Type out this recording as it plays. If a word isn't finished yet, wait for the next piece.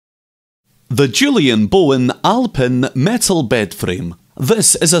The Julian Bowen Alpen metal bed frame.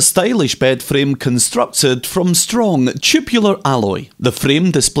 This is a stylish bed frame constructed from strong tubular alloy. The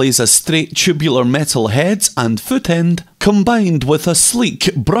frame displays a straight tubular metal head and footend, combined with a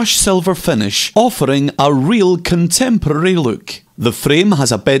sleek brushed silver finish, offering a real contemporary look. The frame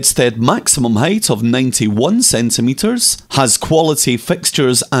has a bedstead maximum height of 91 cm, has quality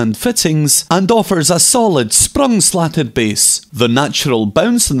fixtures and fittings, and offers a solid sprung slatted base. The natural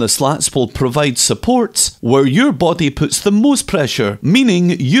bounce in the slats will provide support where your body puts the most pressure, meaning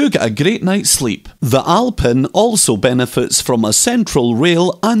you get a great night's sleep. The Alpen also benefits from a central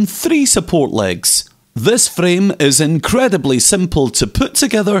rail and 3 support legs. This frame is incredibly simple to put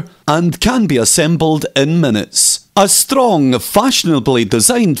together and can be assembled in minutes. A strong, fashionably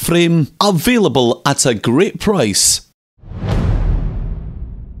designed frame available at a great price.